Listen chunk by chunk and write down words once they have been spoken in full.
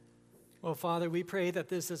Well, Father, we pray that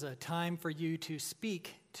this is a time for you to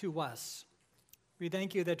speak to us. We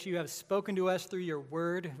thank you that you have spoken to us through your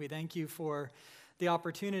word. We thank you for the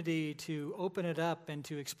opportunity to open it up and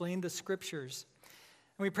to explain the scriptures.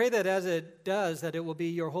 And we pray that as it does, that it will be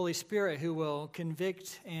your Holy Spirit who will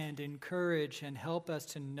convict and encourage and help us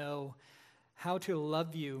to know how to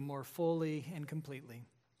love you more fully and completely.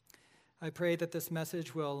 I pray that this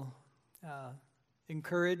message will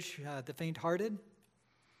encourage the faint-hearted,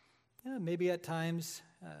 maybe at times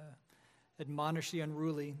admonish the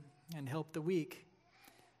unruly and help the weak,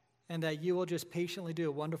 and that you will just patiently do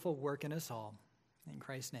a wonderful work in us all. In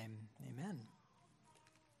Christ's name, amen.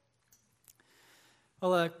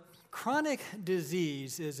 Well, a chronic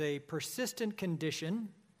disease is a persistent condition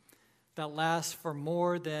that lasts for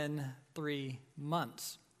more than 3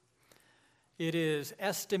 months. It is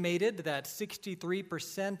estimated that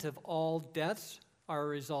 63% of all deaths are a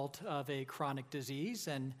result of a chronic disease,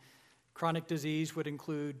 and chronic disease would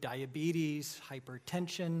include diabetes,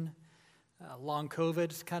 hypertension, long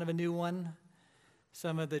COVID is kind of a new one,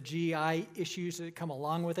 some of the GI issues that come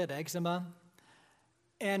along with it, eczema.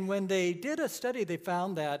 And when they did a study, they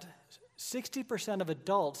found that 60% of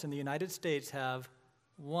adults in the United States have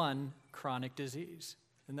one chronic disease.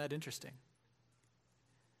 Isn't that interesting?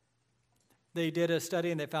 They did a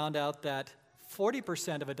study and they found out that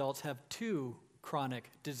 40% of adults have 2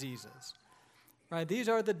 chronic diseases. Right? These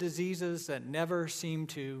are the diseases that never seem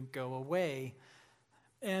to go away.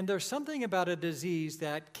 And there's something about a disease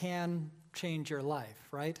that can change your life,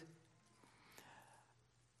 right?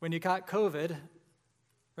 When you caught COVID,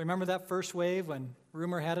 remember that first wave when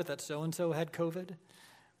rumor had it that so-and-so had COVID?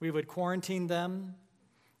 We would quarantine them.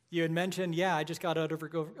 You had mentioned, I just got over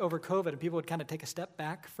COVID, and people would kind of take a step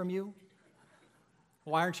back from you.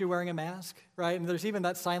 Why aren't you wearing a mask, right? And there's even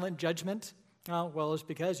that silent judgment. Oh, well, it's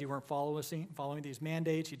because you weren't following these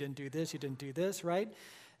mandates. You didn't do this, right?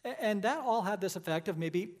 And that all had this effect of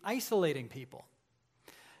maybe isolating people.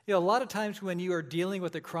 A lot of times when you are dealing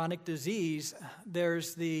with a chronic disease,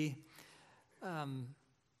 there's the kind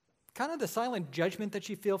of the silent judgment that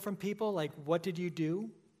you feel from people, like, what did you do?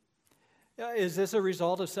 Is this a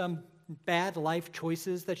result of some bad life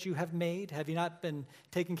choices that you have made? Have you not been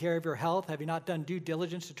taking care of your health? Have you not done due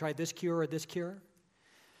diligence to try this cure or this cure?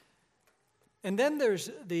 And then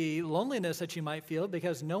there's the loneliness that you might feel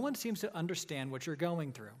because no one seems to understand what you're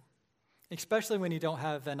going through, especially when you don't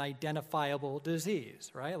have an identifiable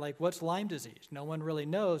disease, right? Like, what's Lyme disease? No one really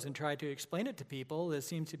knows, and try to explain it to people. It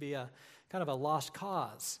seems to be a kind of a lost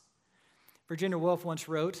cause. Virginia Woolf once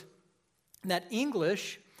wrote that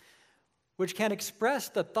English, which can express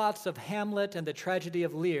the thoughts of Hamlet and the tragedy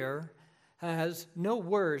of Lear, has no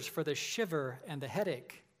words for the shiver and the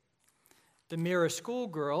headache. The mere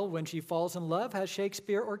schoolgirl, when she falls in love, has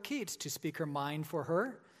Shakespeare or Keats to speak her mind for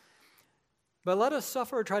her. But let a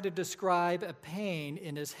sufferer try to describe a pain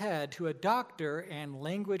in his head to a doctor, and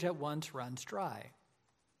language at once runs dry.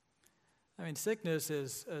 I mean, sickness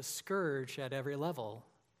is a scourge at every level.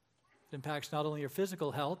 It impacts not only your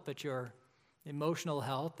physical health, but your emotional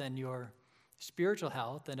health and your spiritual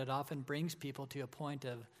health, and it often brings people to a point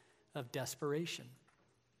of desperation.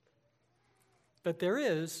 But there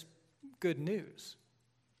is good news.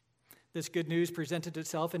 This good news presented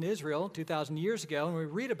itself in Israel 2,000 years ago, and we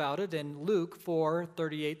read about it in Luke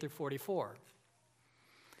 4:38-44.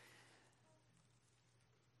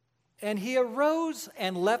 And he arose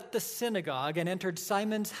and left the synagogue and entered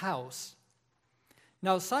Simon's house.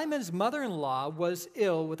 Now Simon's mother-in-law was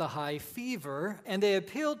ill with a high fever, and they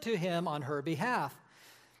appealed to him on her behalf.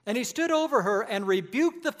 And he stood over her and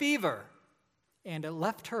rebuked the fever, and it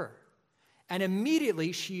left her. And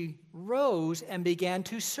immediately she rose and began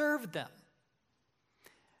to serve them.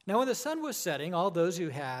 Now when the sun was setting, all those who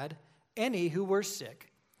had any who were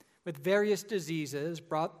sick with various diseases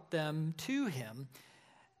brought them to him,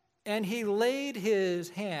 and he laid his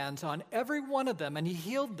hands on every one of them, and he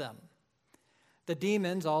healed them. The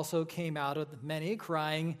demons also came out of many,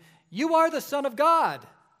 crying, "You are the Son of God!"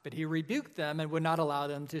 But he rebuked them and would not allow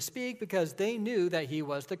them to speak, because they knew that he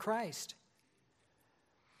was the Christ.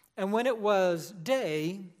 And when it was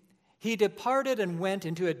day, he departed and went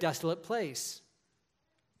into a desolate place.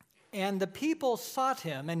 And the people sought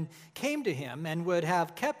him and came to him and would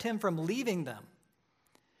have kept him from leaving them.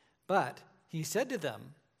 But he said to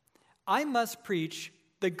them, "I must preach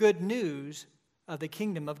the good news of the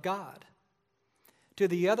kingdom of God to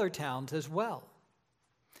the other towns as well.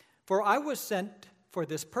 For I was sent for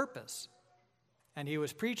this purpose." And he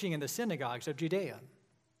was preaching in the synagogues of Judea.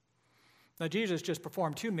 Now, Jesus just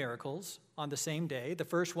performed 2 miracles on the same day. The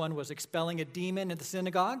first one was expelling a demon in the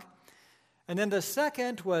synagogue. And then the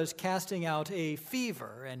second was casting out a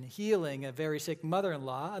fever and healing a very sick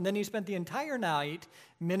mother-in-law. And then he spent the entire night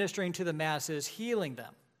ministering to the masses, healing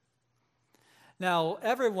them. Now,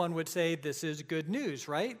 everyone would say this is good news,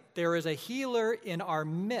 right? There is a healer in our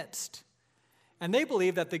midst. And they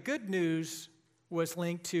believe that the good news was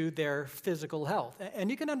linked to their physical health.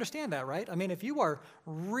 And you can understand that, right? I mean, if you are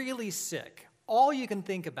really sick, all you can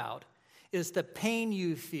think about is the pain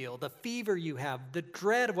you feel, the fever you have, the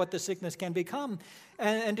dread of what the sickness can become.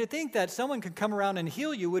 And to think that someone could come around and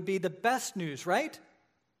heal you would be the best news, right?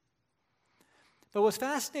 But what's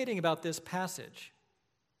fascinating about this passage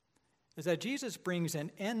is that Jesus brings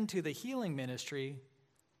an end to the healing ministry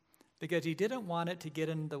because he didn't want it to get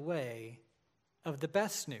in the way of the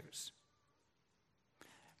best news.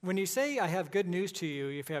 When you say, I have good news to you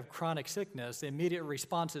if you have chronic sickness, the immediate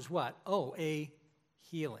response is what? Oh, a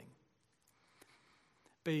healing.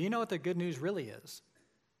 But you know what the good news really is?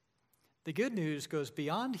 The good news goes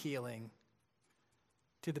beyond healing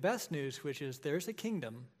to the best news, which is there's a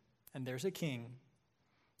kingdom and there's a king,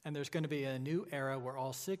 and there's going to be a new era where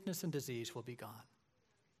all sickness and disease will be gone.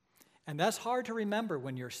 And that's hard to remember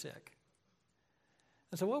when you're sick.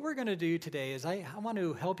 And so what we're going to do today is I want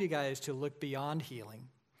to help you guys to look beyond healing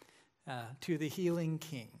to the healing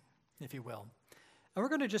king, if you will. And we're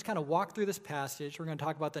going to just kind of walk through this passage. We're going to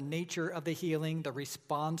talk about the nature of the healing, the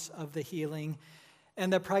response of the healing,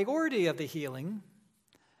 and the priority of the healing.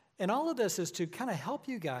 And all of this is to kind of help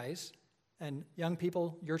you guys, and young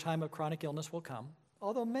people, your time of chronic illness will come,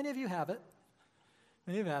 although many of you have it.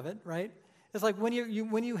 Many of you have it, right? It's like when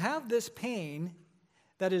you have this pain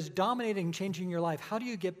that is dominating, changing your life, how do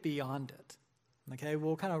you get beyond it? Okay,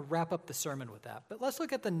 we'll kind of wrap up the sermon with that. But let's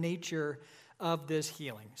look at the nature of this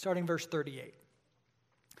healing, starting verse 38.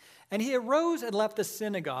 And he arose and left the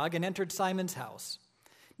synagogue and entered Simon's house.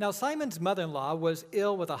 Now Simon's mother-in-law was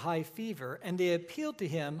ill with a high fever, and they appealed to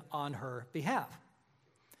him on her behalf.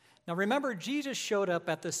 Now remember, Jesus showed up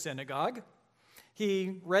at the synagogue.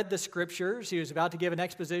 He read the scriptures. He was about to give an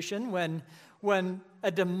exposition when a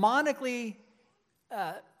demonically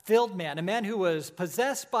filled man, a man who was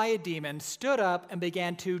possessed by a demon, stood up and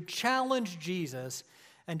began to challenge Jesus.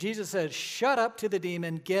 And Jesus said, "Shut up to the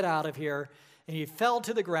demon, get out of here." And he fell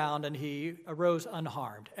to the ground and he arose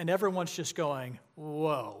unharmed. And everyone's just going,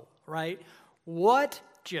 whoa, right? What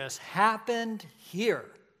just happened here?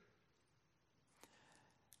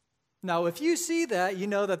 Now, if you see that, you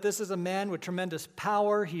know that this is a man with tremendous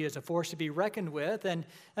power. He is a force to be reckoned with. And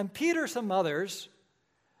Peter, some others,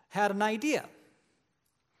 had an idea.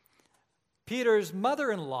 Peter's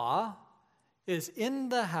mother-in-law is in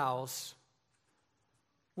the house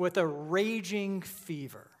with a raging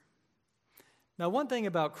fever. Now, one thing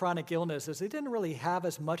about chronic illness is they didn't really have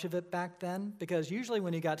as much of it back then, because usually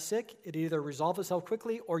when you got sick, it either resolved itself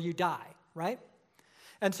quickly or you die, right?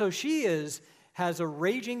 And so she has a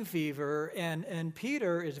raging fever, and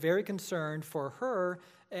Peter is very concerned for her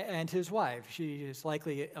and his wife. She is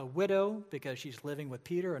likely a widow because she's living with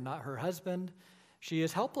Peter and not her husband. She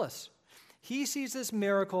is helpless. He sees this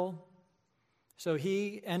miracle, so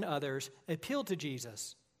he and others appeal to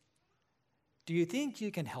Jesus. Do you think you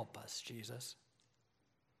can help us, Jesus?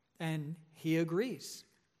 And he agrees.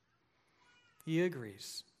 He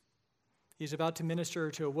agrees. He's about to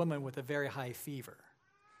minister to a woman with a very high fever.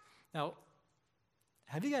 Now,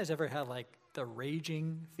 have you guys ever had like the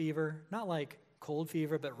raging fever? Not like cold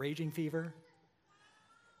fever, but raging fever?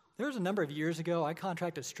 There was a number of years ago, I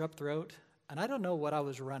contracted strep throat, and I don't know what I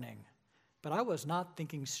was running, but I was not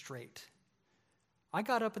thinking straight. I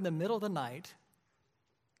got up in the middle of the night,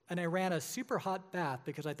 and I ran a super hot bath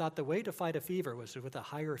because I thought the way to fight a fever was with a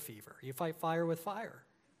higher fever. You fight fire with fire.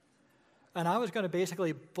 And I was going to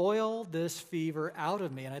basically boil this fever out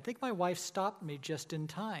of me, and I think my wife stopped me just in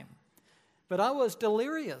time. But I was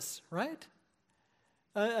delirious, right?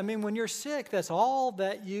 I mean, when you're sick, that's all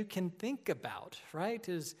that you can think about, right?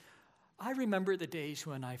 I remember the days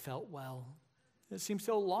when I felt well. It seems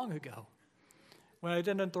so long ago. When I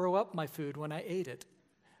didn't throw up my food when I ate it.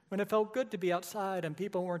 When it felt good to be outside and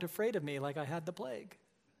people weren't afraid of me like I had the plague.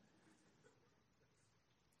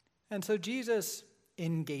 And so Jesus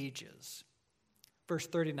engages. Verse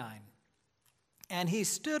 39. And he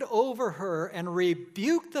stood over her and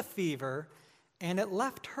rebuked the fever, and it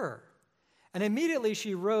left her. And immediately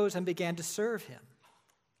she rose and began to serve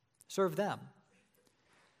them.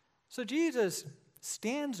 So Jesus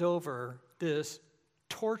stands over this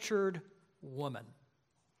tortured woman.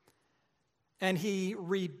 And he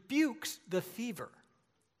rebukes the fever.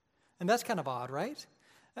 And that's kind of odd, right?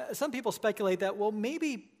 Some people speculate that, well,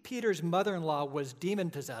 maybe Peter's mother-in-law was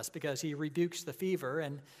demon-possessed because he rebukes the fever.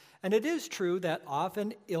 And it is true that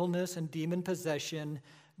often illness and demon possession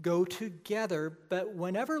go together, but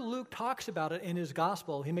whenever Luke talks about it in his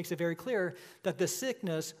gospel, he makes it very clear that the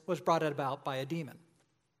sickness was brought about by a demon.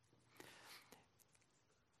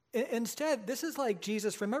 Instead, this is like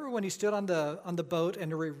Jesus. Remember when he stood on the boat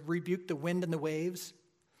and rebuked the wind and the waves?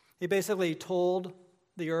 He basically told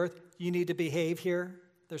the earth, you need to behave here.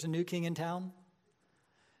 There's a new king in town.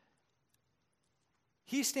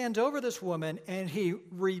 He stands over this woman and he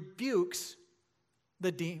rebukes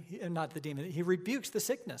he rebukes the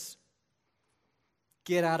sickness.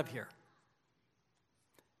 Get out of here.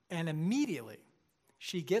 And immediately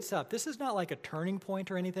she gets up. This is not like a turning point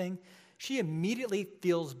or anything. She immediately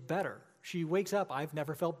feels better. She wakes up. I've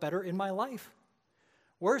never felt better in my life.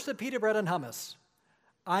 Where's the pita bread and hummus?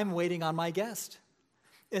 I'm waiting on my guest.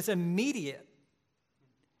 It's immediate.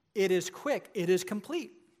 It is quick. It is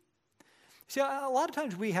complete. See, a lot of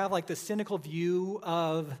times we have like the cynical view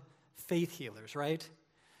of faith healers, right?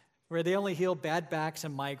 Where they only heal bad backs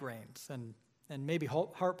and migraines and maybe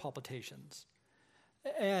heart palpitations.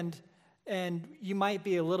 And you might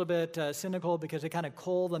be a little bit cynical because they kind of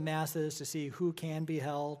cull the masses to see who can be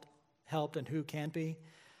helped and who can't be.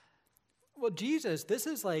 Well, Jesus, this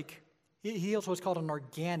is like, he heals what's called an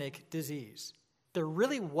organic disease. There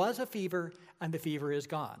really was a fever, and the fever is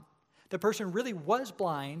gone. The person really was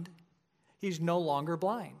blind. He's no longer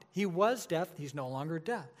blind. He was deaf. He's no longer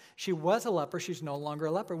deaf. She was a leper. She's no longer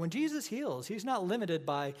a leper. When Jesus heals, he's not limited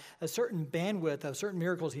by a certain bandwidth of certain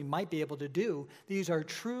miracles he might be able to do. These are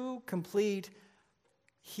true, complete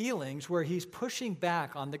healings where he's pushing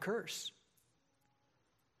back on the curse.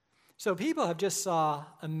 So people have just saw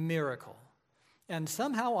a miracle. And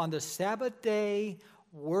somehow on the Sabbath day,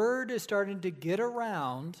 word is starting to get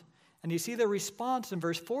around. And you see the response in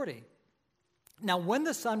verse 40. Now, when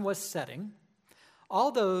the sun was setting,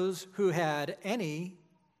 all those who had any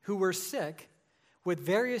who were sick with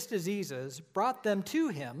various diseases brought them to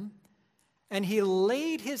him, and he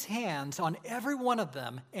laid his hands on every one of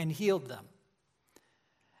them and healed them.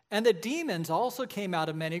 And the demons also came out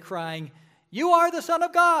of many, crying, "You are the Son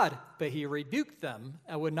of God!" But he rebuked them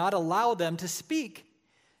and would not allow them to speak,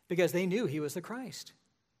 because they knew he was the Christ.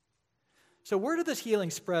 So word of this healing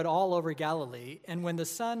spread all over Galilee, and when the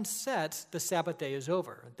sun sets, the Sabbath day is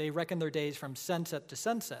over. They reckon their days from sunset to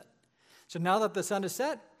sunset. So now that the sun is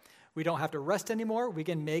set, we don't have to rest anymore. We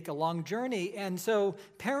can make a long journey. And so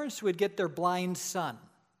parents would get their blind son.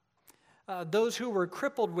 Those who were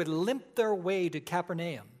crippled would limp their way to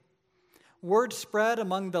Capernaum. Word spread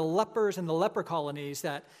among the lepers in the leper colonies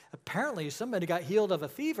that apparently somebody got healed of a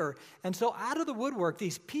fever. And so out of the woodwork,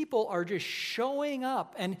 these people are just showing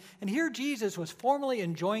up. And here Jesus was formally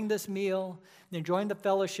enjoying this meal, enjoying the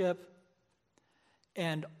fellowship.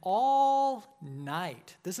 And all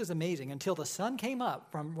night, this is amazing, until the sun came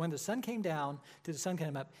up, from when the sun came down to the sun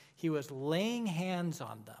came up, he was laying hands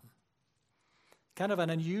on them. Kind of an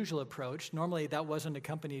unusual approach. Normally that wasn't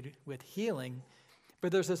accompanied with healing.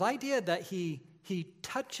 But there's this idea that he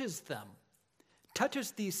touches them, touches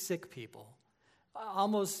these sick people.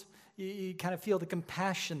 Almost, you kind of feel the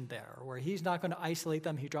compassion there, where he's not going to isolate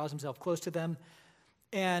them. He draws himself close to them.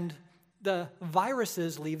 And the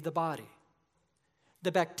viruses leave the body.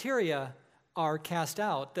 The bacteria are cast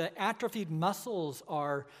out. The atrophied muscles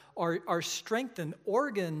are strengthened.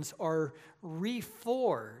 Organs are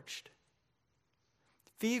reforged.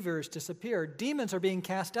 Fevers disappear. Demons are being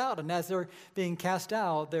cast out. And as they're being cast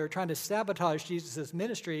out, they're trying to sabotage Jesus'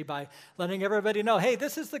 ministry by letting everybody know, hey,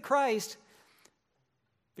 this is the Christ.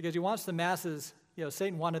 Because he wants the masses,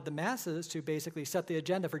 Satan wanted the masses to basically set the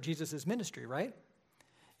agenda for Jesus' ministry, right?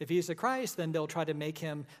 If he's the Christ, then they'll try to make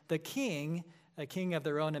him the king, a king of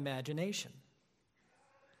their own imagination.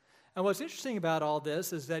 And what's interesting about all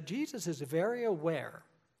this is that Jesus is very aware.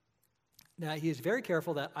 Now, he is very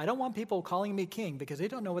careful that I don't want people calling me king because they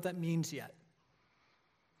don't know what that means yet.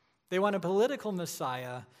 They want a political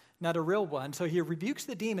Messiah, not a real one. So he rebukes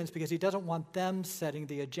the demons because he doesn't want them setting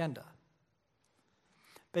the agenda.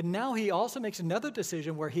 But now he also makes another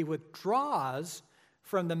decision where he withdraws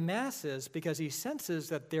from the masses because he senses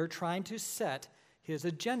that they're trying to set his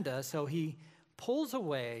agenda. So he pulls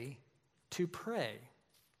away to pray.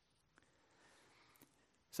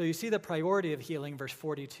 So you see the priority of healing, verse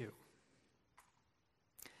 42.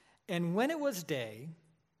 And when it was day,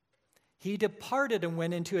 he departed and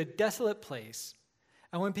went into a desolate place.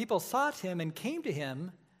 And when people sought him and came to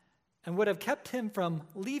him and would have kept him from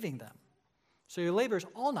leaving them. So he labors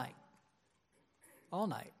all night. All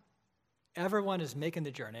night. Everyone is making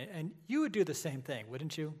the journey. And you would do the same thing,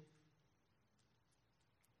 wouldn't you?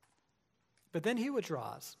 But then he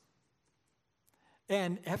withdraws.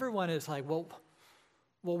 And everyone is like, well,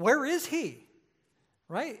 where is he?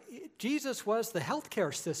 Right? Jesus was the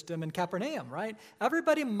healthcare system in Capernaum, right?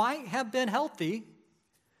 Everybody might have been healthy,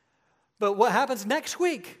 but what happens next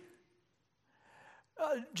week?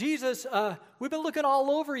 Jesus, we've been looking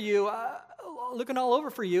all over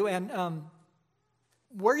for you, and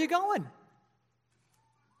where are you going?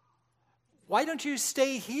 Why don't you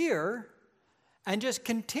stay here and just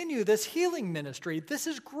continue this healing ministry? This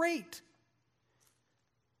is great.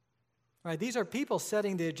 Right? These are people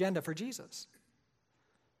setting the agenda for Jesus.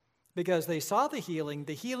 Because they saw the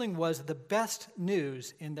healing was the best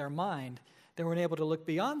news in their mind. They weren't able to look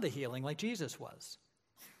beyond the healing like Jesus was.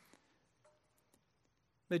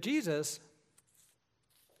 But Jesus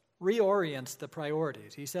reorients the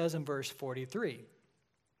priorities. He says in verse 43,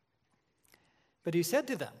 "But he said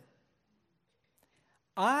to them,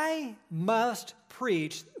 I must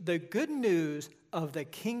preach the good news of the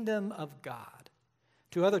kingdom of God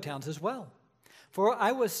to other towns as well. For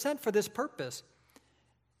I was sent for this purpose."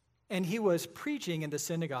 And he was preaching in the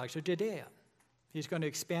synagogues of Judea. He's going to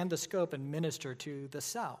expand the scope and minister to the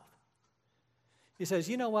south. He says,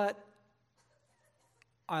 you know what?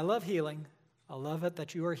 I love healing. I love it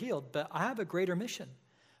that you are healed, but I have a greater mission.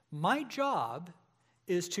 My job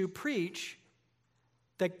is to preach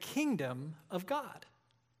the kingdom of God.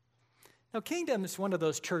 Now, kingdom is one of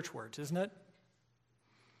those church words, isn't it?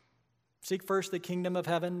 Seek first the kingdom of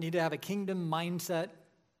heaven. Need to have a kingdom mindset.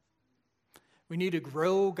 We need to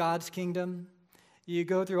grow God's kingdom. You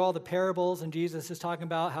go through all the parables, and Jesus is talking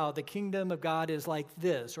about how the kingdom of God is like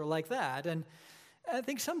this or like that. And I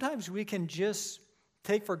think sometimes we can just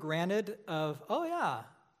take for granted of, oh yeah,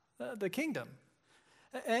 the kingdom.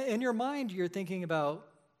 In your mind, you're thinking about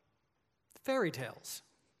fairy tales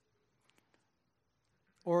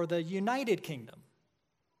or the United Kingdom.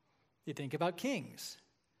 You think about kings.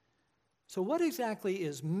 So what exactly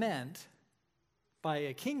is meant by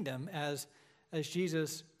a kingdom as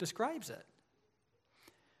Jesus describes it?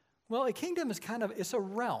 Well, a kingdom is it's a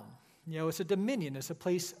realm. It's a dominion. It's a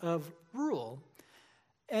place of rule.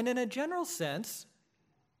 And in a general sense,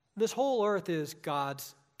 this whole earth is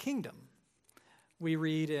God's kingdom. We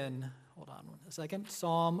read in, hold on a second,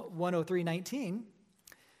 Psalm 103:19,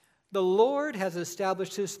 "The Lord has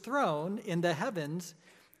established his throne in the heavens,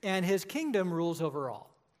 and his kingdom rules over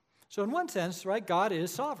all." So in one sense, right, God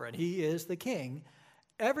is sovereign. He is the king.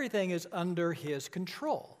 Everything is under his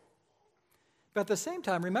control. But at the same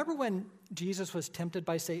time, remember when Jesus was tempted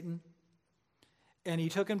by Satan? And he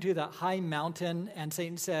took him to that high mountain, and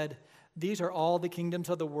Satan said, "These are all the kingdoms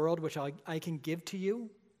of the world which I can give to you."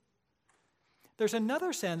 There's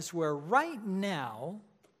another sense where right now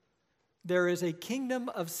there is a kingdom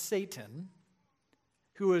of Satan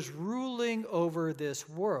who is ruling over this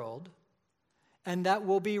world, and that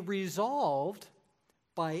will be resolved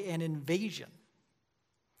by an invasion.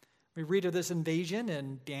 We read of this invasion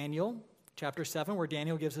in Daniel chapter 7, where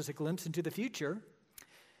Daniel gives us a glimpse into the future.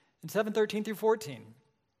 In 7:13 through 14,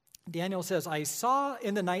 Daniel says, "I saw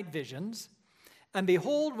in the night visions, and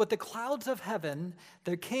behold, with the clouds of heaven,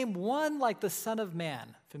 there came one like the Son of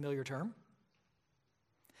Man," familiar term.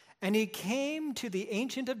 "And he came to the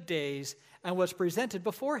Ancient of Days and was presented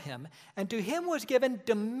before him, and to him was given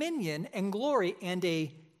dominion and glory and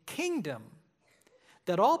a kingdom,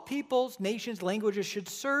 that all peoples, nations, languages should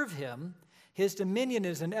serve him. His dominion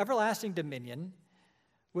is an everlasting dominion,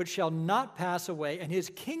 which shall not pass away, and his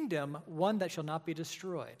kingdom one that shall not be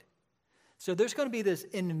destroyed." So there's going to be this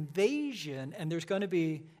invasion, and there's going to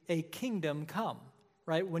be a kingdom come,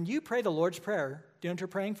 right? When you pray the Lord's Prayer, do you know what you're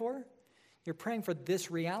praying for? You're praying for this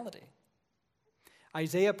reality.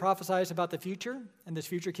 Isaiah prophesies about the future and this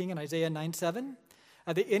future king in Isaiah 9:7.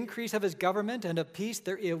 "The increase of his government and of peace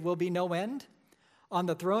there will be no end. On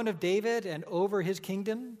the throne of David and over his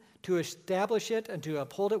kingdom, to establish it and to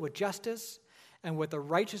uphold it with justice and with the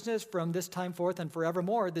righteousness from this time forth and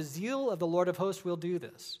forevermore. The zeal of the Lord of hosts will do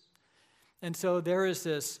this." And so there is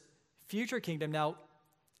this future kingdom. Now,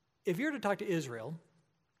 if you were to talk to Israel,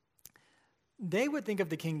 they would think of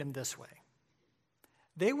the kingdom this way.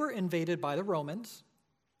 They were invaded by the Romans.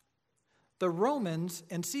 The Romans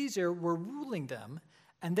and Caesar were ruling them,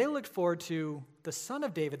 and they looked forward to the Son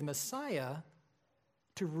of David, the Messiah,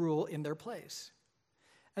 to rule in their place.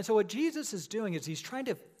 And so what Jesus is doing is he's trying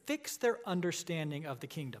to fix their understanding of the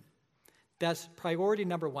kingdom. That's priority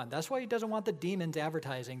number one. That's why he doesn't want the demons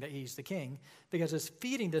advertising that he's the king, because it's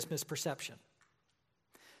feeding this misperception.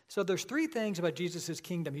 So there's three things about Jesus'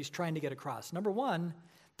 kingdom he's trying to get across. Number one,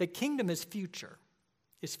 the kingdom is future.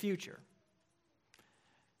 It's future.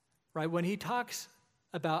 Right? When he talks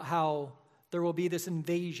about how there will be this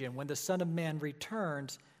invasion. When the Son of Man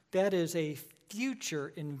returns, that is a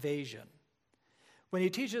future invasion. When he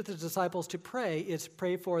teaches the disciples to pray, it's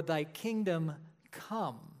pray for thy kingdom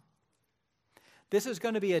come. This is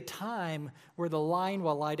going to be a time where the lion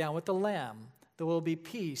will lie down with the lamb. There will be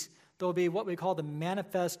peace. There will be what we call the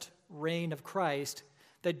manifest reign of Christ,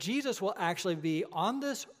 that Jesus will actually be on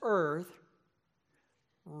this earth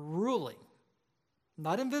ruling.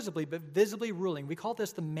 Not invisibly, but visibly ruling. We call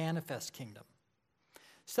this the manifest kingdom.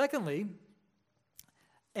 Secondly,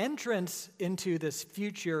 entrance into this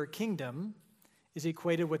future kingdom is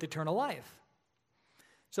equated with eternal life.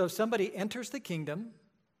 So if somebody enters the kingdom,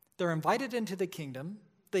 they're invited into the kingdom,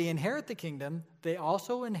 they inherit the kingdom, they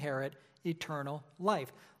also inherit eternal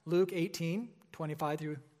life. Luke 18, 25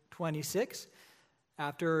 through 26,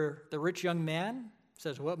 after the rich young man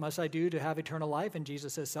says, what must I do to have eternal life? And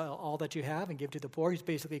Jesus says, sell all that you have and give to the poor. He's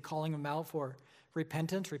basically calling them out for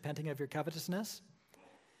repentance, repenting of your covetousness.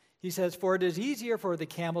 He says, for it is easier for the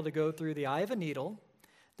camel to go through the eye of a needle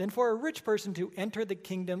than for a rich person to enter the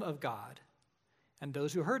kingdom of God. And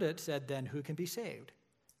those who heard it said, then who can be saved?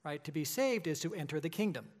 Right? To be saved is to enter the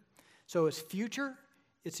kingdom. So it's future,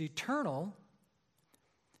 it's eternal,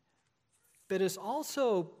 but it's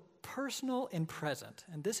also personal and present.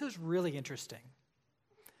 And this is really interesting.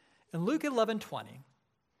 In Luke 11:20,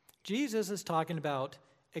 Jesus is talking about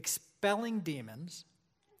expelling demons,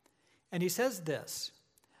 and he says this,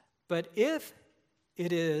 but if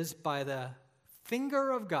it is by the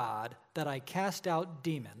finger of God that I cast out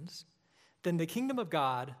demons, then the kingdom of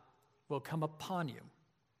God will come upon you.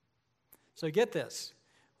 So get this,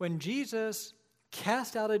 when Jesus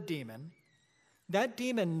cast out a demon, that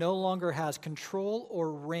demon no longer has control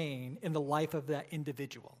or reign in the life of that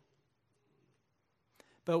individual.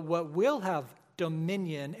 But what will have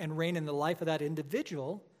dominion and reign in the life of that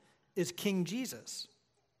individual is King Jesus.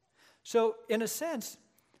 So in a sense,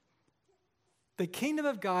 the kingdom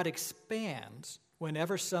of God expands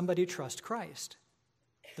whenever somebody trusts Christ.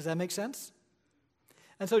 Does that make sense?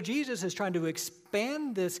 And so Jesus is trying to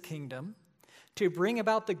expand this kingdom to bring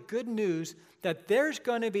about the good news that there's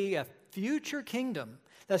going to be a future kingdom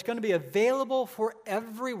that's going to be available for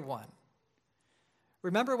everyone.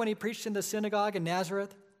 Remember when he preached in the synagogue in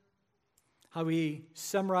Nazareth? How he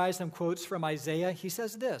summarized some quotes from Isaiah? He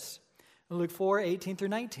says this in Luke 4:18 through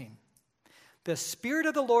 19. The Spirit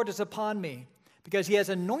of the Lord is upon me, because he has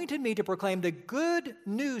anointed me to proclaim the good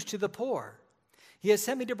news to the poor. He has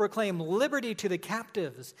sent me to proclaim liberty to the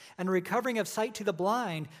captives and recovering of sight to the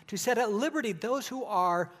blind, to set at liberty those who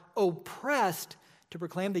are oppressed, to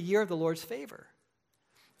proclaim the year of the Lord's favor.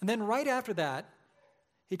 And then right after that,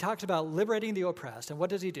 he talks about liberating the oppressed. And what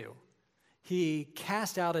does he do? He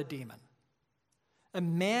cast out a demon. A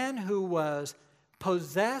man who was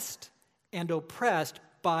possessed and oppressed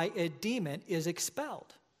by a demon is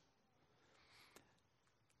expelled.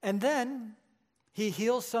 And then he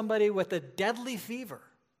heals somebody with a deadly fever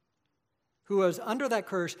who was under that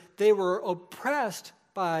curse. They were oppressed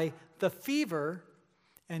by the fever,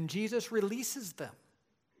 and Jesus releases them.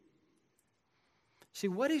 See,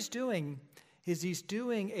 what he's doing is he's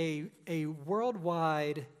doing a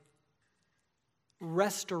worldwide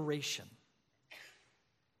restoration.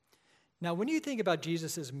 Now, when you think about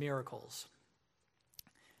Jesus' miracles,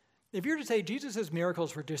 if you were to say Jesus'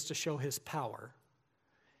 miracles were just to show his power,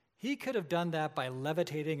 he could have done that by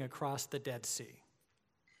levitating across the Dead Sea.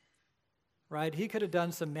 Right? He could have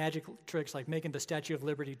done some magic tricks like making the Statue of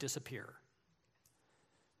Liberty disappear.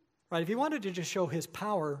 Right? If he wanted to just show his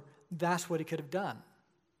power, that's what he could have done.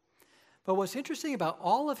 But what's interesting about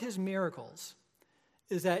all of his miracles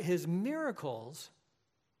is that his miracles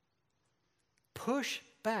push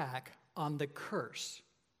back on the curse.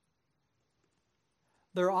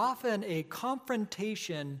 They're often a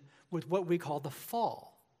confrontation with what we call the fall.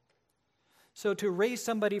 So to raise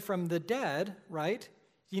somebody from the dead, right,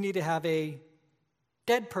 you need to have a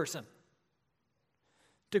dead person.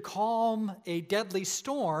 To calm a deadly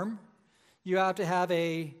storm, you have to have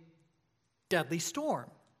a deadly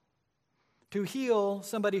storm. To heal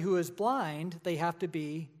somebody who is blind, they have to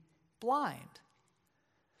be blind.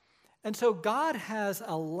 And so God has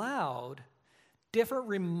allowed different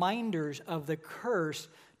reminders of the curse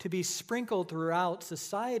to be sprinkled throughout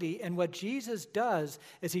society. And what Jesus does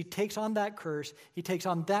is he takes on that curse, he takes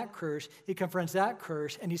on that curse, he confronts that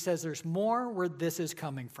curse, and he says there's more where this is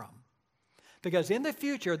coming from. Because in the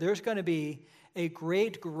future, there's going to be a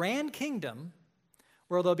great grand kingdom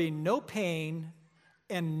where there'll be no pain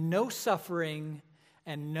and no suffering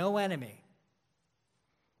and no enemy.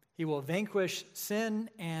 He will vanquish sin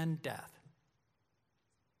and death.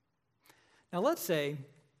 Now let's say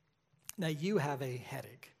that you have a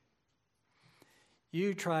headache.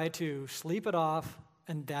 You try to sleep it off,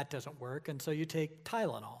 and that doesn't work, and so you take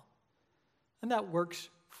Tylenol. And that works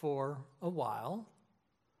for a while.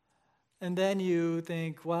 And then you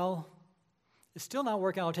think, well, it's still not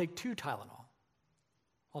working. I'll take 2 Tylenol.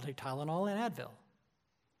 I'll take Tylenol and Advil.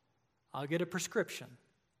 I'll get a prescription.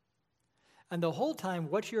 And the whole time,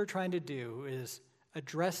 what you're trying to do is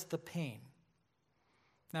address the pain.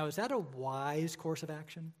 Now, is that a wise course of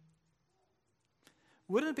action?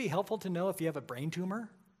 Wouldn't it be helpful to know if you have a brain tumor?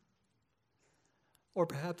 Or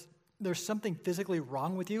perhaps there's something physically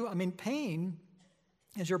wrong with you? I mean, pain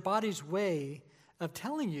is your body's way of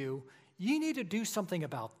telling you, you need to do something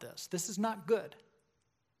about this. This is not good.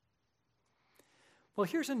 Well,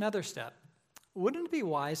 here's another step. Wouldn't it be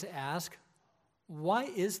wise to ask, why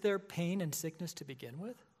is there pain and sickness to begin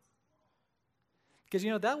with? Because,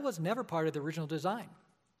 that was never part of the original design.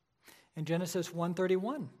 In Genesis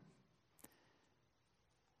 1:31,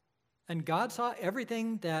 and God saw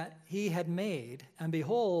everything that he had made, and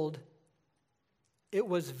behold, it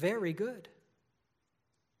was very good.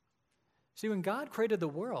 See, when God created the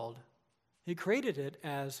world, he created it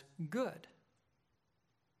as good.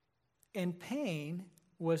 And pain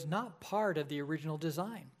was not part of the original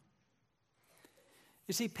design.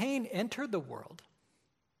 You see, pain entered the world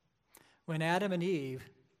when Adam and Eve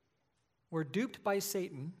were duped by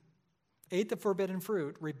Satan, ate the forbidden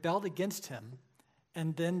fruit, rebelled against him,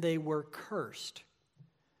 and then they were cursed.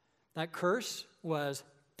 That curse was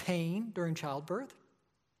pain during childbirth.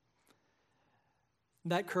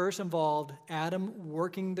 That curse involved Adam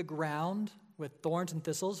working the ground with thorns and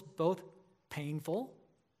thistles, both painful,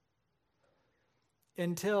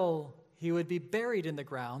 until he would be buried in the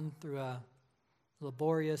ground through a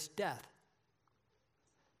laborious death.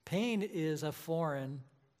 Pain is a foreign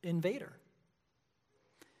invader.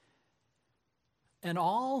 And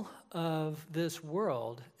all of this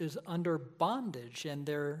world is under bondage, and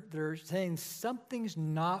they're saying something's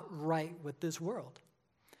not right with this world.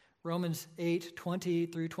 Romans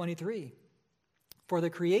 8:20-23. For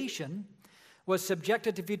the creation was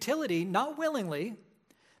subjected to futility, not willingly,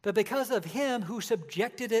 but because of him who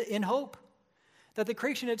subjected it in hope, that the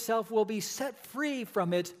creation itself will be set free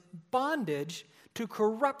from its bondage to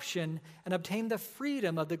corruption and obtain the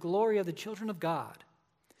freedom of the glory of the children of God.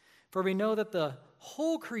 For we know that the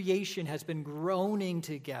whole creation has been groaning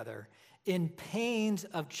together in pains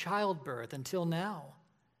of childbirth until now.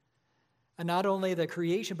 And not only the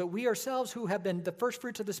creation, but we ourselves who have been the first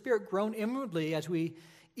fruits of the Spirit groan inwardly as we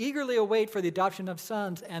eagerly await for the adoption of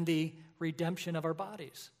sons and the redemption of our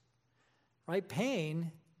bodies. Right?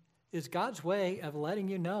 Pain is God's way of letting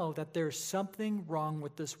you know that there's something wrong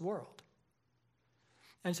with this world.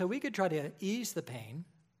 And so we could try to ease the pain.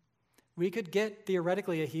 We could get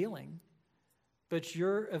theoretically a healing, but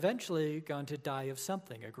you're eventually going to die of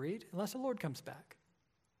something, agreed? Unless the Lord comes back.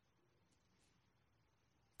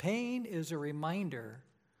 Pain is a reminder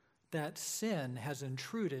that sin has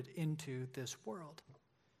intruded into this world.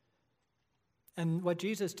 And what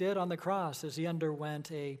Jesus did on the cross is he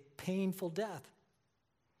underwent a painful death.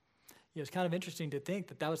 It's kind of interesting to think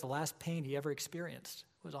that that was the last pain he ever experienced,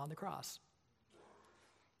 was on the cross.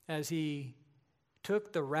 As he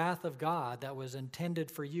took the wrath of God that was intended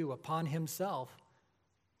for you upon himself,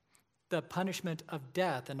 the punishment of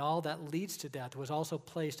death and all that leads to death was also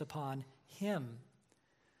placed upon him.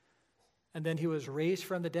 And then he was raised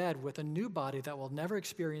from the dead with a new body that will never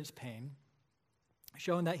experience pain,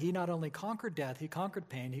 showing that he not only conquered death, he conquered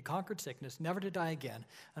pain, he conquered sickness, never to die again,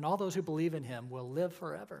 and all those who believe in him will live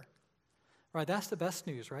forever. Right, that's the best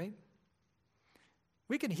news, right?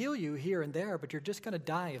 We can heal you here and there, but you're just going to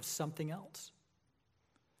die of something else.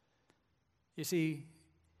 You see,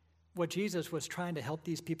 what Jesus was trying to help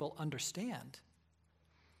these people understand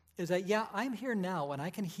is that, yeah, I'm here now and I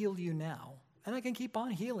can heal you now, and I can keep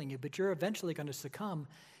on healing you, but you're eventually going to succumb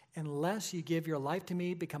unless you give your life to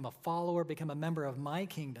me, become a follower, become a member of my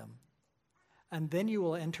kingdom. And then you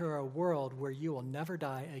will enter a world where you will never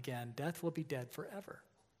die again. Death will be dead forever.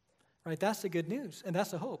 Right? That's the good news, and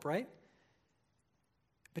that's the hope, right?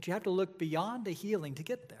 But you have to look beyond the healing to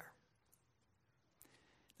get there.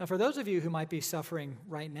 Now, for those of you who might be suffering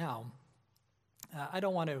right now, I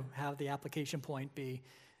don't want to have the application point be,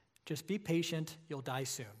 just be patient, you'll die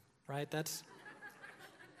soon, right? That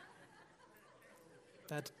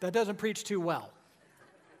doesn't preach too well.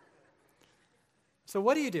 So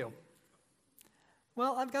what do you do?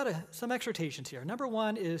 Well, I've got some exhortations here. Number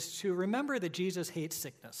one is to remember that Jesus hates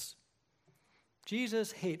sickness.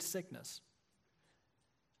 Jesus hates sickness.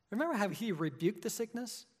 Remember how he rebuked the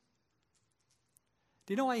sickness?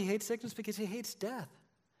 Do you know why he hates sickness? Because he hates death.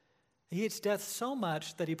 He hates death so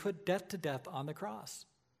much that he put death to death on the cross.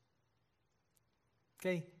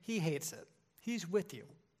 Okay? He hates it. He's with you.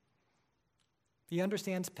 He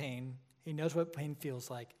understands pain. He knows what pain feels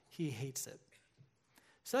like. He hates it.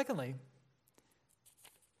 Secondly,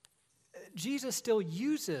 Jesus still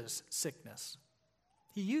uses sickness.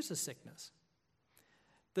 He uses sickness.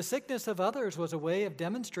 The sickness of others was a way of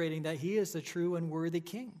demonstrating that he is the true and worthy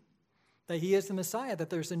king, that he is the Messiah, that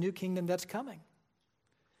there's a new kingdom that's coming.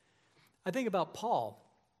 I think about Paul.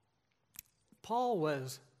 Paul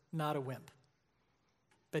was not a wimp,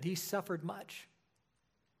 but he suffered much.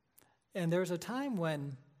 And there was a time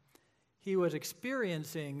when he was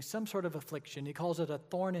experiencing some sort of affliction. He calls it a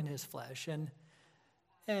thorn in his flesh.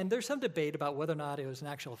 And there's some debate about whether or not it was an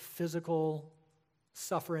actual physical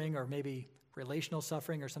suffering or maybe relational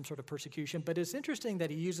suffering or some sort of persecution. But it's interesting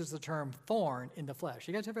that he uses the term thorn in the flesh.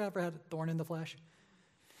 You guys ever had a thorn in the flesh?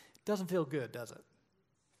 It doesn't feel good, does it?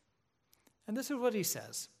 And this is what he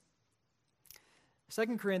says.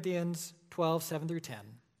 2 Corinthians 12, 7 through 10.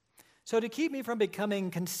 So to keep me from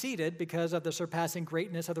becoming conceited because of the surpassing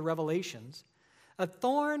greatness of the revelations, a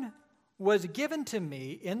thorn was given to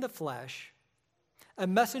me in the flesh, a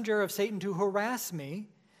messenger of Satan to harass me,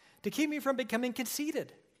 to keep me from becoming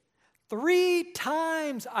conceited. 3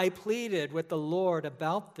 times I pleaded with the Lord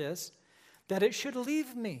about this, that it should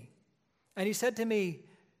leave me. And he said to me,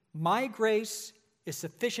 my grace is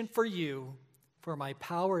sufficient for you, for my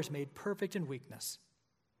power is made perfect in weakness.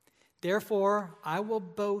 Therefore, I will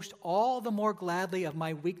boast all the more gladly of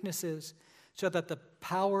my weaknesses, so that the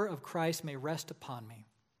power of Christ may rest upon me.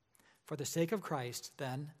 For the sake of Christ,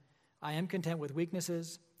 then, I am content with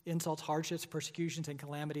weaknesses, insults, hardships, persecutions, and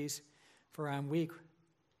calamities, for I am weak.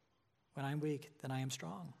 When I am weak, then I am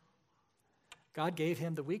strong. God gave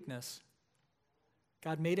him the weakness.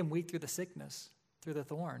 God made him weak through the sickness, through the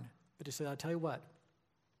thorn. But he said, I'll tell you what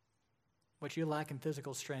you lack in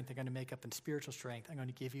physical strength, I'm going to make up in spiritual strength. I'm going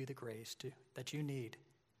to give you the grace that you need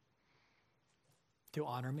to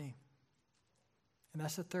honor me. And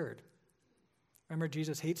that's the third. Remember,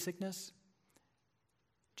 Jesus hates sickness.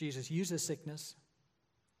 Jesus uses sickness.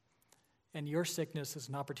 And your sickness is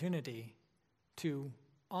an opportunity to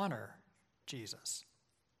honor Jesus.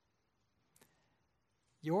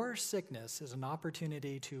 Your sickness is an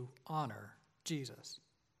opportunity to honor Jesus.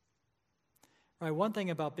 Right, one thing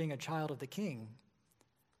about being a child of the King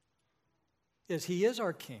is he is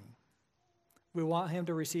our King. We want him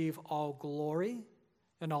to receive all glory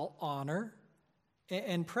and all honor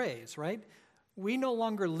and praise, right? We no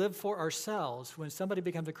longer live for ourselves. When somebody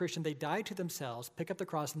becomes a Christian, they die to themselves, pick up the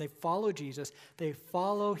cross, and they follow Jesus. They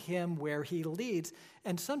follow him where he leads.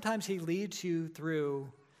 And sometimes he leads you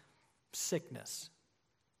through sickness.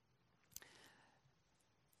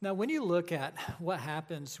 Now, when you look at what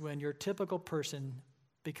happens when your typical person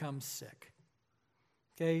becomes sick,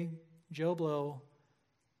 okay, Joe Blow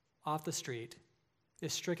off the street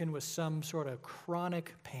is stricken with some sort of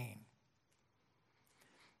chronic pain.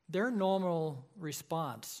 Their normal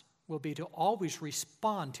response will be to always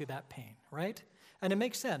respond to that pain, right? And it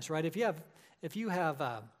makes sense, right? If you have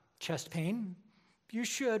chest pain, you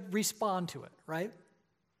should respond to it, right?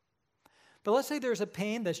 But let's say there's a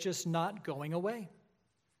pain that's just not going away.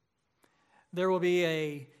 There will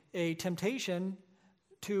be a temptation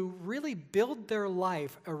to really build their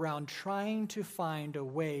life around trying to find a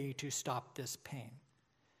way to stop this pain.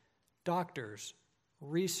 Doctors,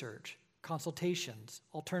 research, consultations,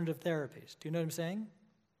 alternative therapies. Do you know what I'm saying?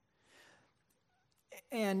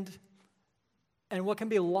 And what can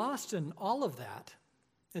be lost in all of that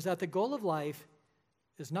is that the goal of life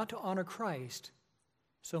is not to honor Christ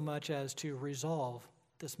so much as to resolve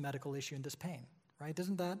this medical issue and this pain, right?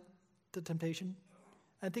 Isn't that the temptation?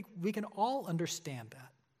 I think we can all understand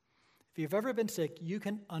that. If you've ever been sick, you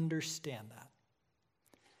can understand that.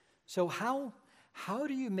 So how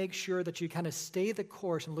do you make sure that you kind of stay the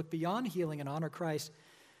course and look beyond healing and honor Christ?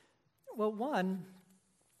 Well, one,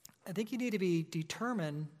 I think you need to be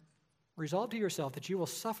determined, resolve to yourself that you will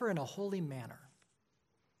suffer in a holy manner.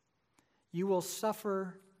 You will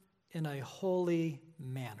suffer in a holy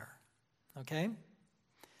manner, okay?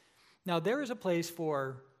 Now, there is a place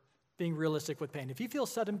for being realistic with pain. If you feel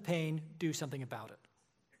sudden pain, do something about it.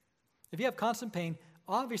 If you have constant pain,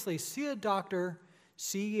 obviously see a doctor,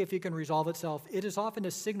 see if it can resolve itself. It is often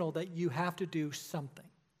a signal that you have to do something.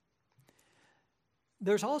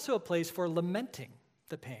 There's also a place for lamenting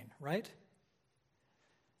the pain, right?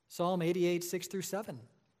 Psalm 88, 6 through 7.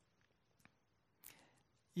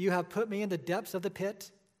 You have put me in the depths of the pit,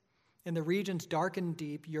 in the regions dark and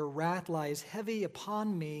deep. Your wrath lies heavy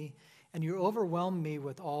upon me, and you overwhelm me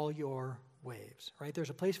with all your waves, right? There's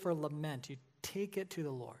a place for lament. You take it to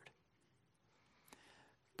the Lord.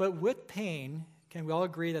 But with pain can we all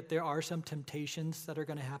agree that there are some temptations that are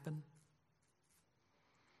going to happen?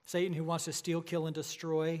 Satan, who wants to steal, kill, and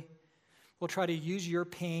destroy, will try to use your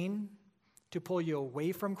pain to pull you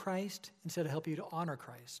away from Christ instead of help you to honor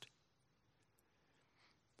Christ.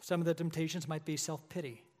 Some of the temptations might be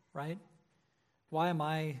self-pity, right? Why am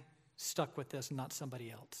I stuck with this and not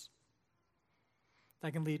somebody else?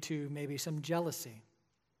 That can lead to maybe some jealousy.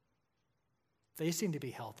 They seem to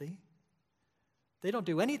be healthy. They don't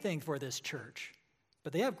do anything for this church,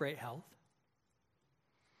 but they have great health.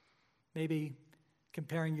 Maybe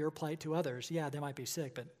comparing your plight to others. Yeah, they might be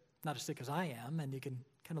sick, but not as sick as I am, and you can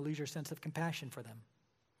kind of lose your sense of compassion for them.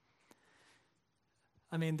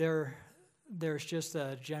 I mean, there's just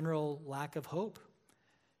a general lack of hope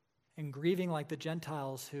and grieving like the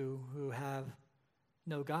Gentiles who have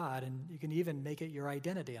no God, and you can even make it your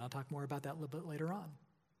identity. And I'll talk more about that a little bit later on.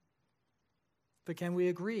 But can we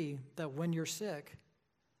agree that when you're sick,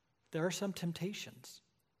 there are some temptations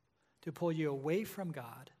to pull you away from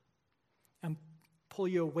God and pull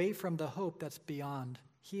you away from the hope that's beyond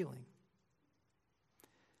healing?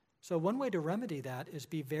 So one way to remedy that is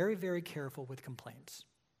be very, very careful with complaints.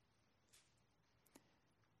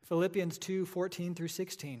 Philippians 2:14 through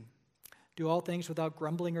 16. Do all things without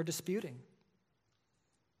grumbling or disputing,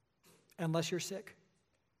 unless you're sick.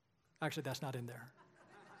 Actually, that's not in there.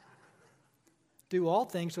 Do all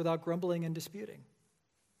things without grumbling and disputing,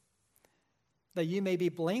 that you may be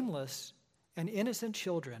blameless and innocent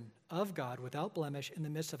children of God without blemish in the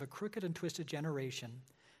midst of a crooked and twisted generation,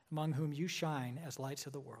 among whom you shine as lights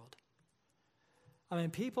of the world. I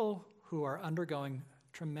mean, people who are undergoing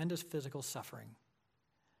tremendous physical suffering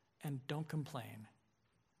and don't complain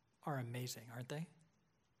are amazing, aren't they?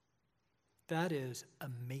 That is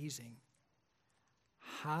amazing.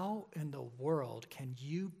 How in the world can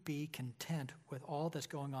you be content with all that's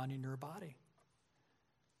going on in your body?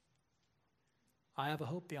 I have a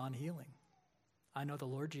hope beyond healing. I know the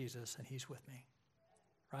Lord Jesus, and he's with me,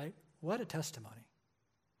 right? What a testimony.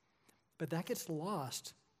 But that gets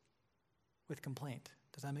lost with complaint.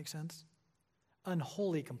 Does that make sense?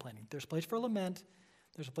 Unholy complaining. There's a place for lament.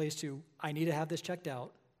 There's a place to, I need to have this checked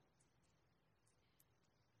out.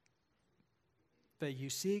 But you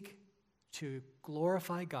seek to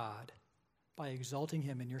glorify God by exalting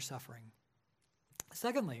him in your suffering.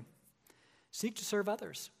 Secondly, seek to serve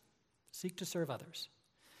others. Seek to serve others.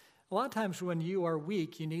 A lot of times when you are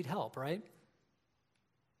weak, you need help, right?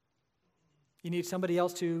 You need somebody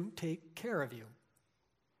else to take care of you.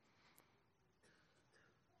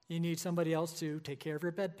 You need somebody else to take care of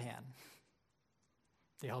your bedpan,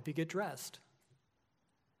 to help you get dressed,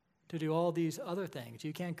 to do all these other things.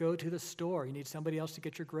 You can't go to the store. You need somebody else to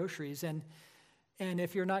get your groceries. And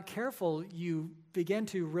if you're not careful, you begin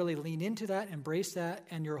to really lean into that, embrace that,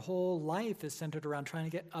 and your whole life is centered around trying to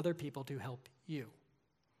get other people to help you.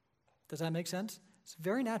 Does that make sense? It's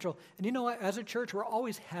very natural. And you know what? As a church, we're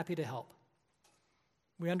always happy to help.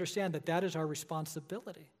 We understand that that is our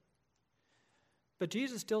responsibility. But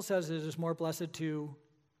Jesus still says it is more blessed to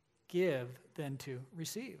give than to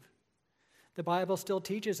receive. The Bible still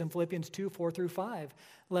teaches in Philippians 2:4 through 5,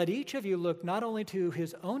 let each of you look not only to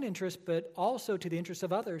his own interest, but also to the interest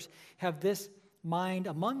of others. Have this mind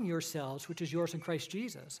among yourselves, which is yours in Christ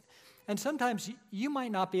Jesus. And sometimes you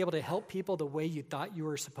might not be able to help people the way you thought you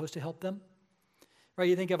were supposed to help them. Right?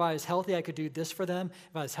 You think if I was healthy, I could do this for them.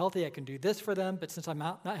 If I was healthy, I can do this for them. But since I'm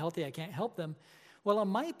not healthy, I can't help them. Well, it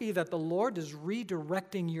might be that the Lord is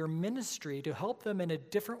redirecting your ministry to help them in a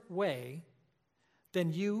different way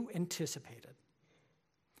than you anticipated.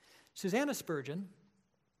 Susanna Spurgeon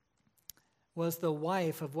was the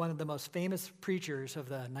wife of one of the most famous preachers of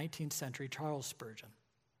the 19th century, Charles Spurgeon.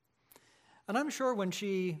 And I'm sure when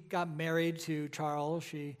she got married to Charles,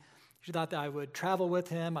 she thought that I would travel with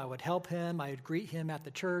him, I would help him, I would greet him at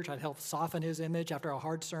the church, I'd help soften his image after a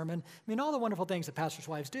hard sermon. I mean, all the wonderful things that pastors'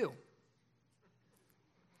 wives do.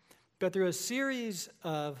 But through a series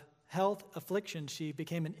of health afflictions, she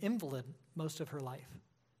became an invalid most of her life.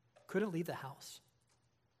 Couldn't leave the house.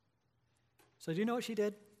 So do you know what she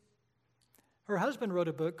did? Her husband wrote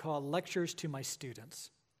a book called Lectures to My Students.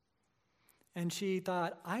 And she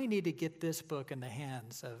thought, I need to get this book in the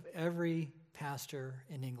hands of every pastor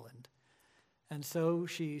in England. And so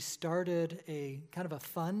she started a kind of a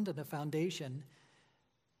fund and a foundation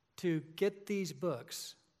to get these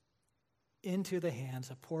books into the hands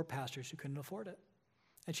of poor pastors who couldn't afford it.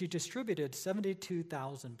 And she distributed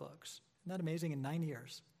 72,000 books. Isn't that amazing? In 9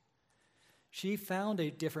 years. She found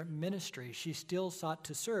a different ministry. She still sought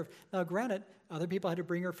to serve. Now, granted, other people had to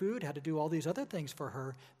bring her food, had to do all these other things for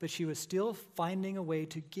her, but she was still finding a way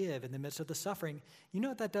to give in the midst of the suffering. You know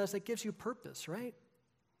what that does? That gives you purpose, right?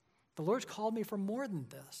 The Lord's called me for more than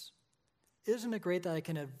this. Isn't it great that I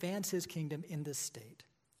can advance his kingdom in this state?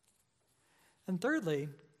 And thirdly,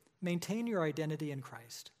 maintain your identity in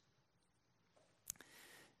Christ.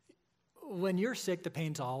 When you're sick, the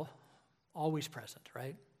pain's always present,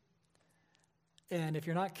 right? And if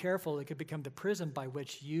you're not careful, it could become the prism by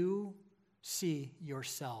which you see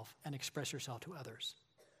yourself and express yourself to others.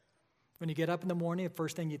 When you get up in the morning, the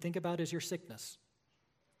first thing you think about is your sickness.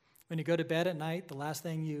 When you go to bed at night, the last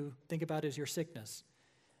thing you think about is your sickness.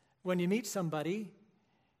 When you meet somebody,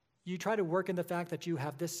 you try to work in the fact that you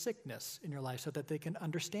have this sickness in your life so that they can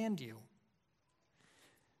understand you.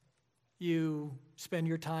 You spend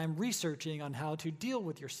your time researching on how to deal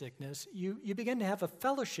with your sickness. You begin to have a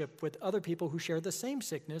fellowship with other people who share the same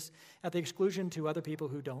sickness at the exclusion to other people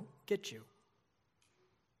who don't get you.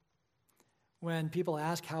 When people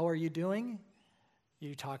ask, how are you doing?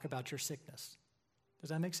 You talk about your sickness. Does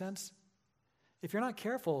that make sense? If you're not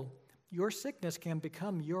careful, your sickness can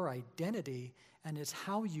become your identity, and it's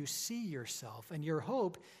how you see yourself. And your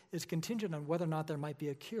hope is contingent on whether or not there might be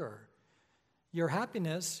a cure. Your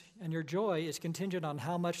happiness and your joy is contingent on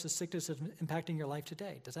how much the sickness is impacting your life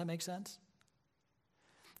today. Does that make sense?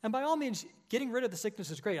 And by all means, getting rid of the sickness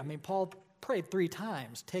is great. I mean, Paul prayed 3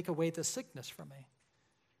 times, take away the sickness from me.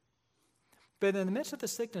 But in the midst of the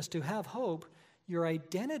sickness, to have hope, your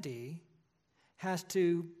identity has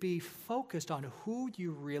to be focused on who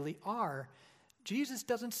you really are. Jesus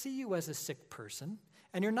doesn't see you as a sick person,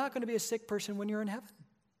 and you're not going to be a sick person when you're in heaven.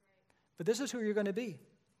 But this is who you're going to be.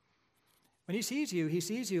 When he sees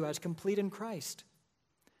you as complete in Christ,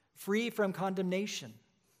 free from condemnation.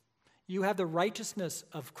 You have the righteousness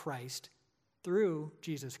of Christ through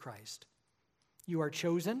Jesus Christ. You are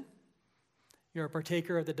chosen. You're a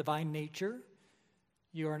partaker of the divine nature.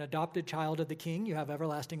 You are an adopted child of the King. You have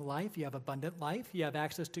everlasting life. You have abundant life. You have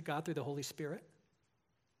access to God through the Holy Spirit.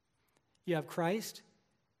 You have Christ,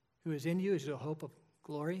 who is in you as the hope of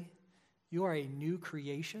glory. You are a new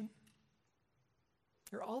creation.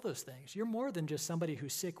 You're all those things. You're more than just somebody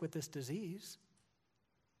who's sick with this disease.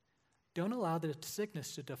 Don't allow the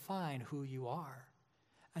sickness to define who you are.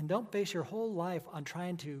 And don't base your whole life on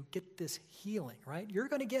trying to get this healing, right? You're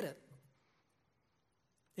going to get it.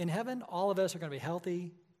 In heaven, all of us are going to be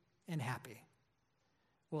healthy and happy.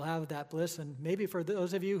 We'll have that bliss, and maybe for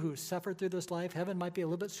those of you who suffered through this life, heaven might be a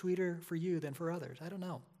little bit sweeter for you than for others. I don't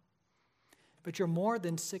know. But you're more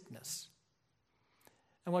than sickness.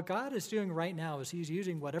 And what God is doing right now is he's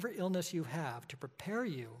using whatever illness you have to prepare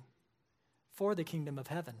you for the kingdom of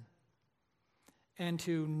heaven and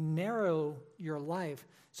to narrow your life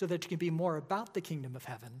so that you can be more about the kingdom of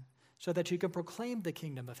heaven, so that you can proclaim the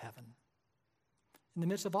kingdom of heaven. In the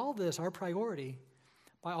midst of all this, our priority,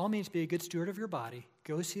 by all means, be a good steward of your body.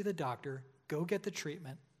 Go see the doctor. Go get the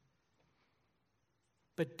treatment.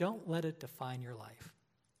 But don't let it define your life.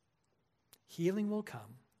 Healing will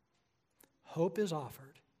come. Hope is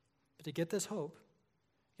offered. But to get this hope,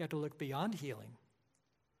 you have to look beyond healing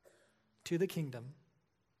to the kingdom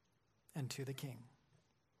and to the King.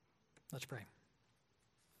 Let's pray.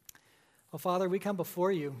 Well, Father, we come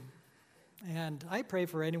before you, and I pray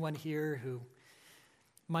for anyone here who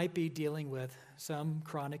might be dealing with some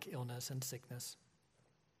chronic illness and sickness.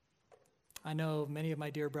 I know many of my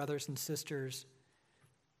dear brothers and sisters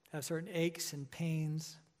have certain aches and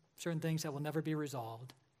pains, certain things that will never be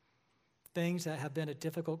resolved, things that have been a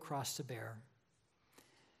difficult cross to bear.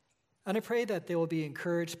 And I pray that they will be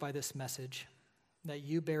encouraged by this message, that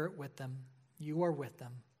you bear it with them, you are with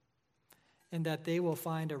them, and that they will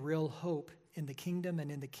find a real hope in the kingdom and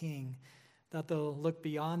in the King, that they'll look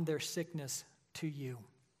beyond their sickness to you.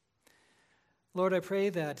 Lord, I pray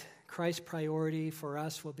that Christ's priority for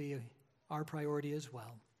us will be our priority as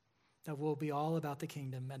well, that we'll be all about the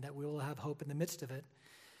kingdom and that we will have hope in the midst of it,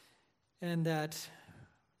 and that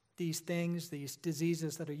these things, these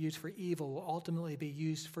diseases that are used for evil will ultimately be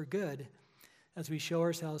used for good as we show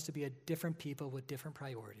ourselves to be a different people with different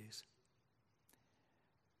priorities.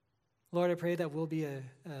 Lord, I pray that we'll be a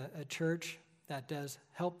church that does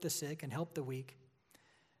help the sick and help the weak,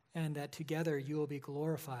 and that together you will be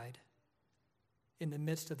glorified in the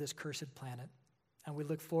midst of this cursed planet. And we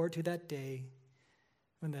look forward to that day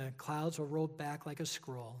when the clouds will roll back like a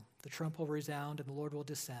scroll, the trump will resound, and the Lord will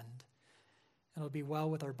descend. And it'll be well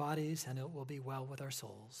with our bodies, and it will be well with our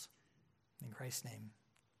souls. In Christ's name,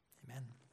 amen.